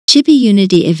Chibi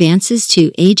Unity advances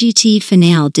to AGT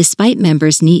finale despite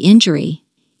members' knee injury.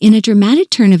 In a dramatic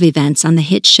turn of events on the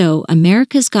hit show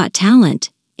America's Got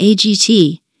Talent,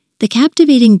 AGT, the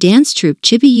captivating dance troupe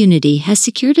Chibi Unity has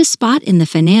secured a spot in the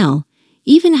finale,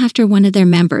 even after one of their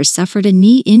members suffered a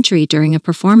knee injury during a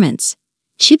performance.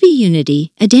 Chibi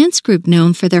Unity, a dance group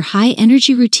known for their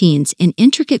high-energy routines and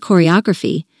intricate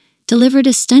choreography, delivered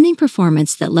a stunning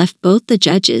performance that left both the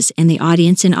judges and the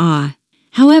audience in awe.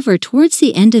 However, towards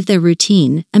the end of their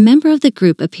routine, a member of the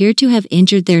group appeared to have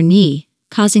injured their knee,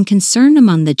 causing concern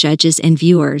among the judges and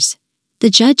viewers. The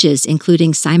judges,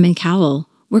 including Simon Cowell,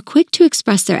 were quick to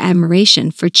express their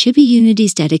admiration for Chibi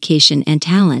Unity's dedication and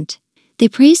talent. They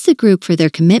praised the group for their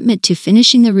commitment to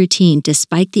finishing the routine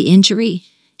despite the injury,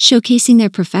 showcasing their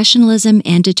professionalism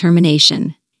and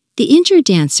determination. The injured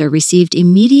dancer received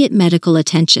immediate medical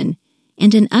attention,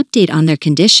 and an update on their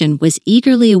condition was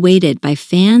eagerly awaited by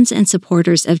fans and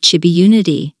supporters of Chibi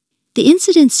Unity. The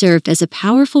incident served as a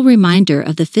powerful reminder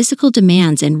of the physical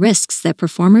demands and risks that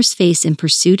performers face in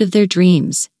pursuit of their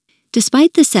dreams.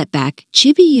 Despite the setback,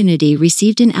 Chibi Unity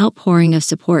received an outpouring of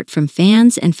support from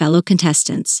fans and fellow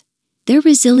contestants. Their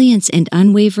resilience and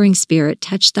unwavering spirit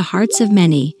touched the hearts of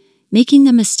many, making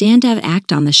them a standout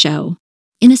act on the show.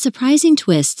 In a surprising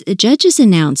twist, the judges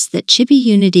announced that Chibi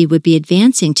Unity would be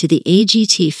advancing to the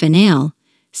AGT finale,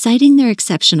 citing their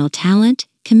exceptional talent,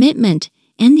 commitment,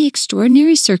 and the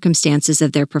extraordinary circumstances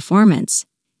of their performance.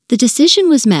 The decision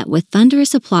was met with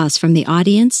thunderous applause from the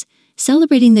audience,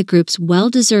 celebrating the group's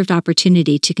well-deserved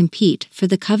opportunity to compete for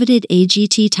the coveted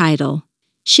AGT title.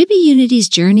 Chibi Unity's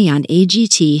journey on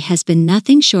AGT has been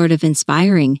nothing short of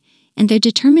inspiring, and their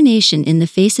determination in the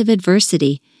face of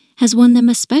adversity has won them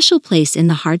a special place in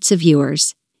the hearts of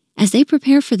viewers. As they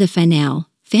prepare for the finale,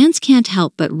 fans can't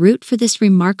help but root for this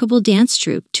remarkable dance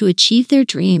troupe to achieve their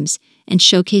dreams and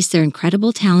showcase their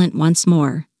incredible talent once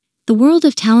more. The world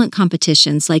of talent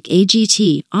competitions like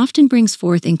AGT often brings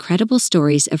forth incredible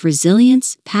stories of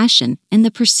resilience, passion, and the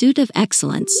pursuit of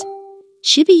excellence.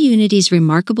 Chibi Unity's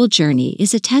remarkable journey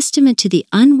is a testament to the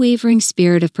unwavering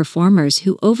spirit of performers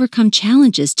who overcome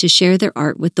challenges to share their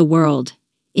art with the world.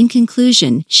 In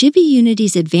conclusion, Chibi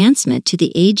Unity's advancement to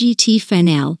the AGT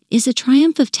finale is a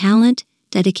triumph of talent,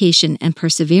 dedication, and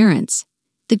perseverance.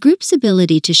 The group's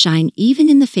ability to shine even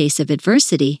in the face of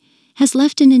adversity has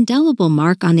left an indelible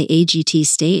mark on the AGT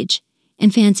stage,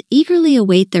 and fans eagerly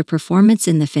await their performance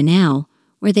in the finale,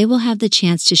 where they will have the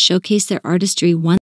chance to showcase their artistry once